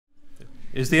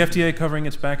Is the FDA covering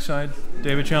its backside,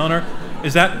 David Challoner?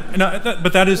 Is that, no,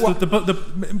 but that is,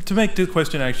 to make the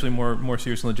question actually more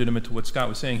serious and legitimate to what Scott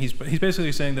was saying, he's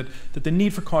basically saying that the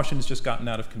need for caution has just gotten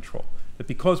out of control. That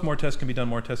because more tests can be done,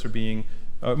 more tests are being,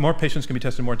 more patients can be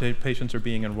tested, more patients are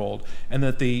being enrolled. And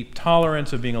that the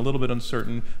tolerance of being a little bit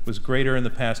uncertain was greater in the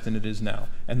past than it is now.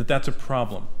 And that that's a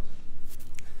problem.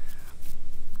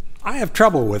 I have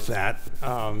trouble with that.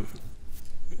 The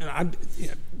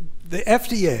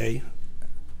FDA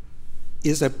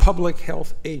is a public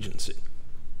health agency.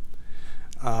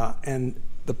 And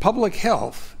the public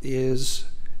health is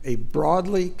a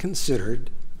broadly considered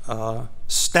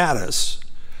status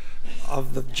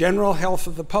of the general health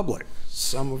of the public,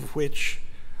 some of which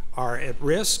are at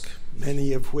risk,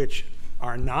 many of which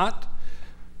are not,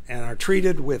 and are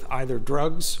treated with either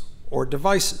drugs or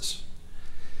devices.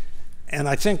 And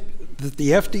I think that the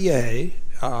FDA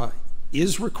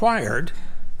is required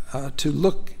to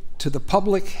look to the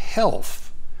public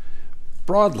health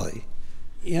broadly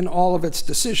in all of its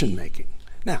decision making.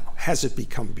 Now, has it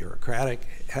become bureaucratic?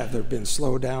 Have there been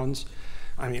slowdowns?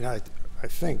 I mean, I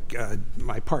think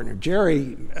my partner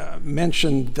Jerry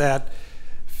mentioned that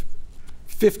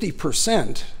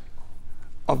 50%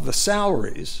 of the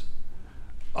salaries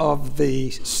of the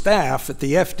staff at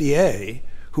the FDA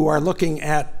who are looking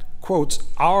at, quotes,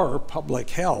 our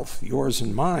public health, yours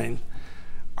and mine,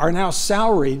 are now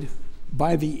salaried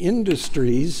by the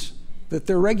industries that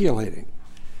they're regulating.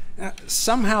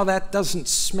 Somehow that doesn't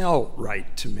smell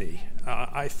right to me.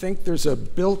 I think there's a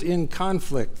built-in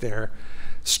conflict there,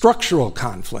 structural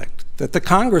conflict, that the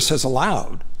Congress has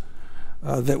allowed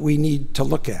that we need to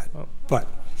look at. But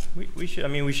we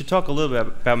should talk a little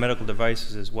bit about medical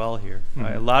devices as well here.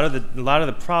 Mm-hmm. A lot of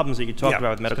the problems that you talked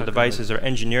about with medical devices are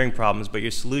engineering problems, but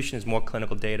your solution is more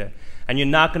clinical data. And you're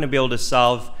not going to be able to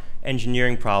solve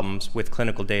engineering problems with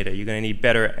clinical data. You're going to need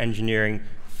better engineering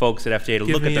folks at FDA to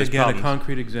look at those problems. Give me again a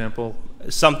concrete example.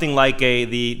 Something like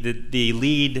the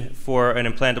lead for an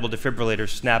implantable defibrillator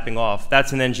snapping off.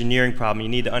 That's an engineering problem. You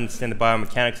need to understand the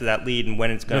biomechanics of that lead and when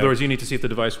it's going to... In other words, you need to see if the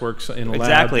device works in a lab.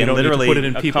 Exactly, and literally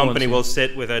a company will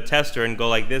sit with a tester and go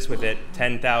like this with it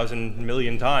 10,000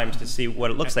 million times to see what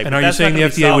it looks like. And are you saying the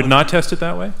FDA would not test it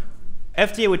that way?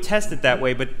 FDA would test it that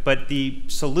way, but the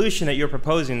solution that you're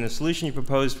proposing, the solution you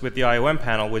proposed with the IOM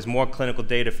panel was more clinical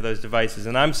data for those devices.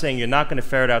 And I'm saying you're not going to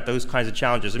ferret out those kinds of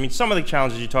challenges. I mean, some of the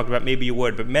challenges you talked about, maybe you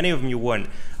would, but many of them you wouldn't.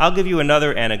 I'll give you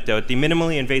another anecdote. The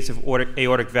minimally invasive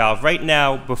aortic valve. Right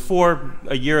now, before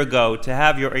a year ago, to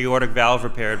have your aortic valve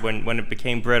repaired when it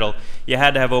became brittle, you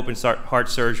had to have open heart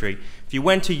surgery. If you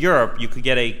went to Europe, you could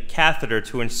get a catheter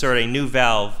to insert a new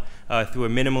valve through a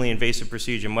minimally invasive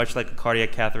procedure, much like a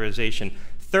cardiac catheterization.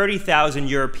 30,000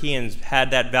 Europeans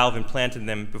had that valve implanted in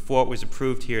them before it was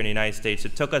approved here in the United States.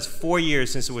 It took us 4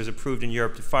 years since it was approved in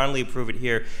Europe to finally approve it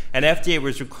here. And FDA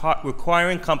was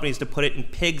requiring companies to put it in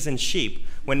pigs and sheep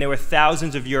when there were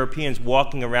thousands of Europeans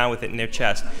walking around with it in their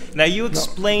chest. Now you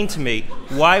explain to me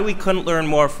why we couldn't learn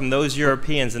more from those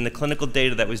Europeans and the clinical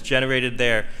data that was generated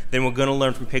there than we're going to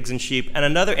learn from pigs and sheep. And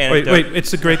another anecdote... Wait,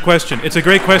 it's a great question. It's a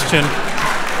great question.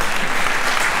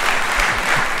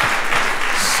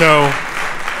 So,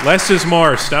 less is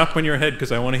more. Stop when you're ahead,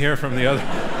 because I want to hear from the other.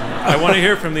 I want to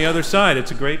hear from the other side. It's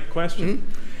a great question.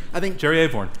 Mm-hmm. I think Jerry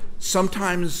Avorn.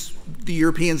 Sometimes the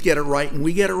Europeans get it right and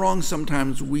we get it wrong.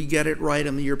 Sometimes we get it right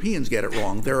and the Europeans get it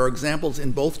wrong. There are examples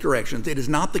in both directions. It is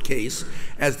not the case,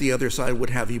 as the other side would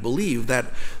have you believe, that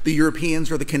the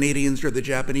Europeans or the Canadians or the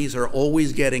Japanese are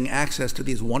always getting access to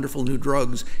these wonderful new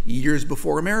drugs years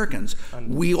before Americans.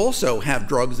 We also have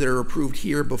drugs that are approved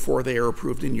here before they are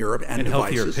approved in Europe, and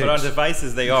devices. But on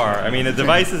devices they are. I mean, the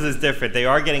devices is different. They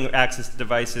are getting access to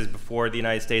devices before the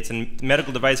United States, and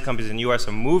medical device companies in the U.S.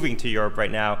 are moving to Europe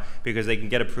right now because they can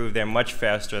get approved there much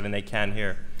faster than they can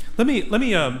here.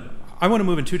 I want to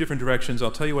move in two different directions. I'll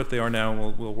tell you what they are now,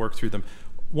 and we'll work through them.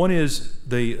 One is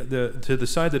to the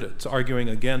side that it's arguing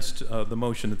against the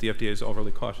motion that the FDA is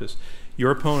overly cautious.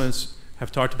 Your opponents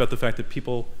have talked about the fact that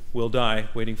people will die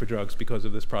waiting for drugs because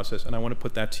of this process, and I want to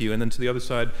put that to you. And then to the other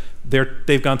side,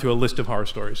 they've gone through a list of horror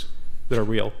stories that are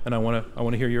real, and I want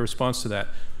to hear your response to that.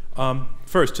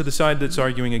 First, to the side that's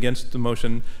arguing against the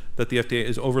motion that the FDA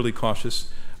is overly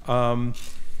cautious,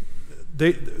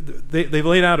 they've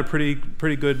laid out a pretty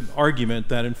good argument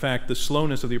that, in fact, the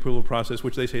slowness of the approval process,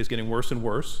 which they say is getting worse and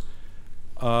worse,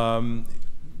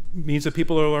 means that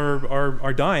people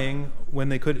are dying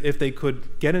when if they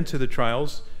could get into the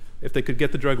trials, if they could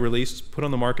get the drug released, put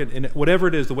on the market, and whatever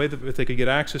it is, the way that if they could get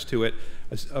access to it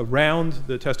around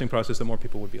the testing process, that more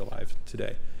people would be alive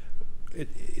today.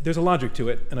 there's a logic to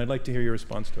it, and I'd like to hear your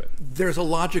response to it. There's a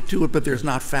logic to it, but there's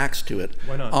not facts to it.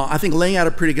 Why not? I think laying out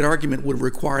a pretty good argument would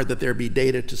require that there be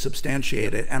data to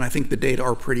substantiate it, and I think the data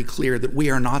are pretty clear that we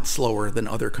are not slower than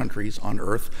other countries on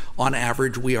Earth. On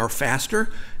average, we are faster,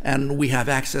 and we have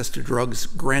access to drugs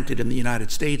granted in the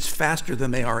United States faster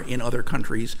than they are in other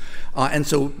countries. And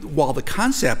so while the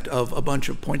concept of a bunch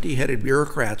of pointy-headed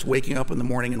bureaucrats waking up in the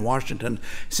morning in Washington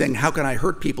saying, how can I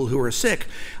hurt people who are sick,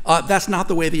 that's not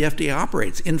the way the FDA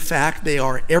operates. In fact, they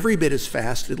are every bit as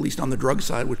fast, at least on the drug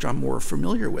side, which I'm more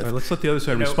familiar with. All right, let's let the other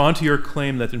side respond to your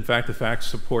claim that, in fact, the facts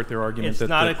support their argument. It's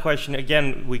not a question.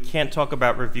 Again, we can't talk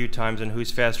about review times and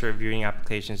who's faster at reviewing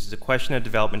applications. It's a question of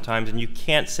development times, and you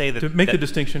can't say that. To make the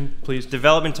distinction, please.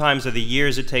 Development times are the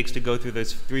years it takes to go through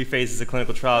those 3 phases of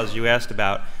clinical trials you asked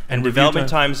about, and development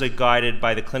times are guided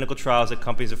by the clinical trials that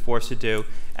companies are forced to do.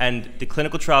 And the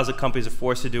clinical trials that companies are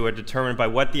forced to do are determined by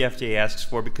what the FDA asks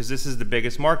for, because this is the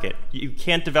biggest market. You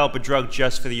can't develop a drug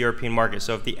just for the European market.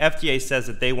 So if the FDA says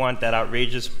that they want that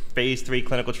outrageous phase 3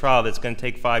 clinical trial that's going to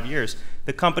take 5 years,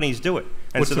 the companies do it.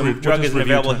 And so the drug isn't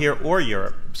available here or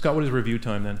Europe. Scott, what is review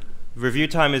time then? Review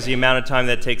time is the amount of time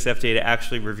that it takes FDA to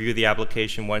actually review the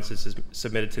application once it's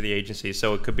submitted to the agency.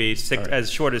 So it could be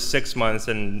as short as 6 months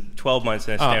and 12 months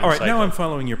in a standard all right, cycle. now I'm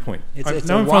following your point. It's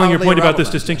now I'm following your point about this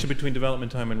irrelevant. distinction between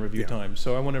development time and review time.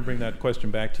 So I want to bring that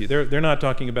question back to you. They're not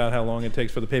talking about how long it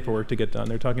takes for the paperwork to get done.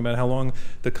 They're talking about how long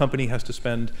the company has to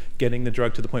spend getting the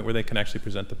drug to the point where they can actually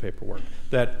present the paperwork.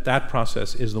 That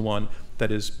process is the one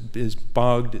that is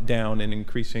bogged down in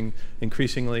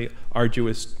increasingly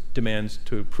arduous demands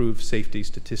to prove safety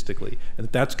statistically, and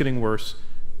that's getting worse,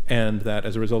 and that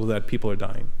as a result of that, people are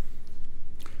dying.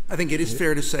 I think it is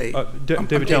fair to say.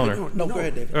 David Challoner. No, go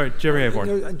ahead, David. All right, Jerry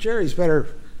Avorn. Jerry's better.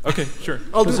 Okay, sure.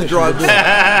 I'll do the drugs.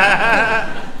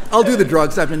 I'll do the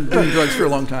drugs. I've been doing drugs for a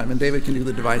long time, and David can do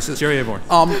the devices. Jerry Avorn.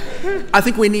 I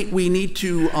think we need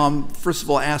to first of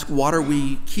all ask, what are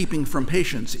we keeping from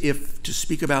patients? If, to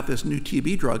speak about this new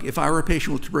TB drug, if I were a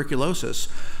patient with tuberculosis,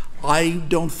 I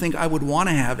don't think I would want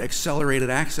to have accelerated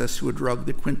access to a drug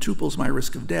that quintuples my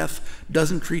risk of death,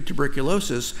 doesn't treat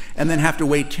tuberculosis, and then have to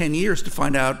wait 10 years to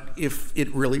find out if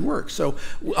it really works. So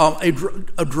a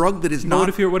drug that is not...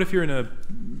 What if you're in a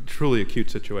truly acute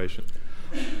situation?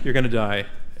 You're going to die,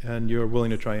 and you're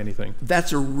willing to try anything.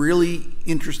 That's a really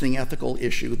interesting ethical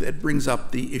issue that brings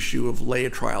up the issue of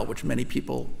Laetrile, which many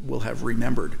people will have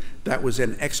remembered. That was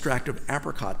an extract of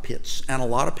apricot pits, and a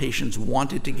lot of patients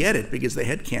wanted to get it because they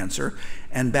had cancer,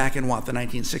 and back in, the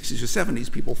 1960s or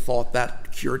 70s, people thought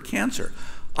that cured cancer.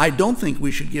 I don't think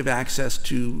we should give access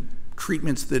to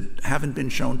treatments that haven't been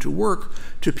shown to work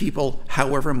to people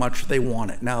however much they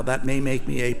want it. Now, that may make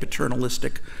me a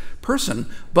paternalistic person,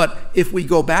 but if we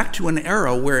go back to an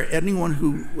era where anyone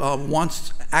who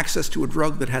wants access to a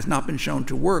drug that has not been shown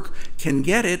to work can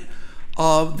get it,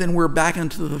 then we're back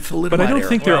into the thalidomide But I don't era.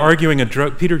 think they're arguing a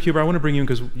drug. Peter Huber, I want to bring you in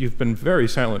because you've been very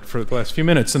silent for the last few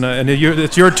minutes, and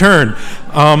it's your turn.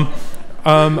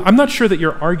 I'm not sure that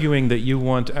you're arguing that you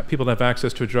want people to have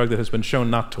access to a drug that has been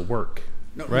shown not to work.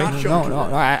 No, right? not shown to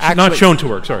work. Not shown to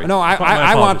work, sorry. No,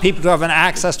 I want people to have an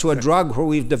access to a drug where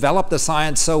we've developed the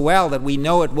science so well that we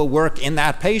know it will work in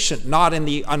that patient, not in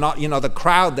the the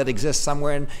crowd that exists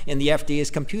somewhere in the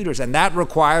FDA's computers. And that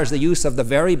requires the use of the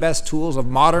very best tools of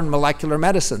modern molecular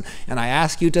medicine. And I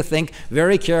ask you to think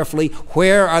very carefully,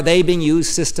 where are they being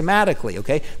used systematically,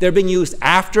 okay? They're being used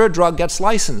after a drug gets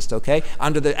licensed, okay?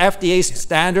 Under the FDA's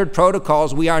standard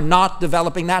protocols, we are not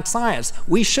developing that science.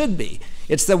 We should be.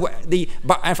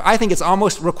 But I think it's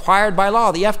almost required by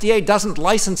law. The FDA doesn't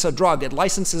license a drug. It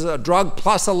licenses a drug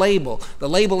plus a label. The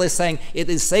label is saying it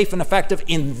is safe and effective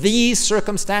in these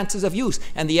circumstances of use.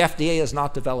 And the FDA is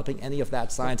not developing any of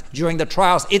that science. During the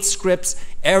trials, it scripts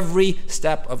every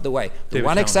step of the way. The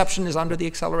one exception is under the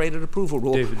accelerated approval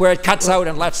rule, where it cuts out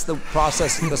and lets the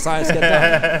process and the science get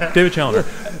done. David Challoner.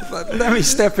 Let me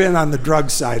step in on the drug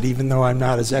side, even though I'm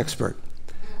not as expert.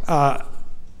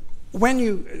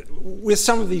 With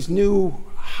some of these new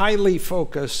highly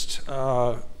focused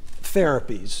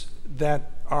therapies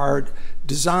that are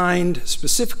designed,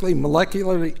 specifically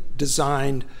molecularly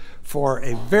designed for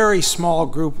a very small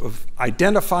group of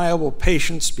identifiable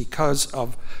patients because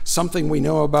of something we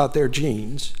know about their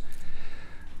genes,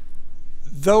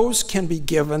 those can be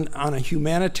given on a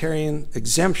humanitarian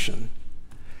exemption,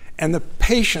 and the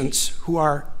patients who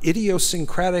are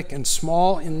idiosyncratic and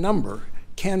small in number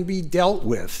can be dealt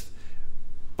with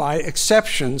by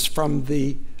exceptions from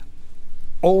the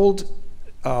old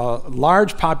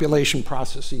large population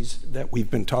processes that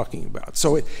we've been talking about.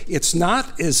 So it's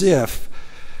not as if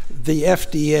the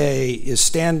FDA is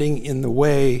standing in the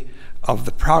way of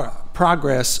the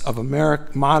progress of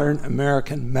modern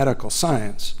American medical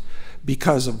science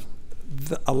because of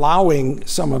allowing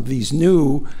some of these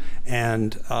new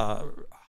and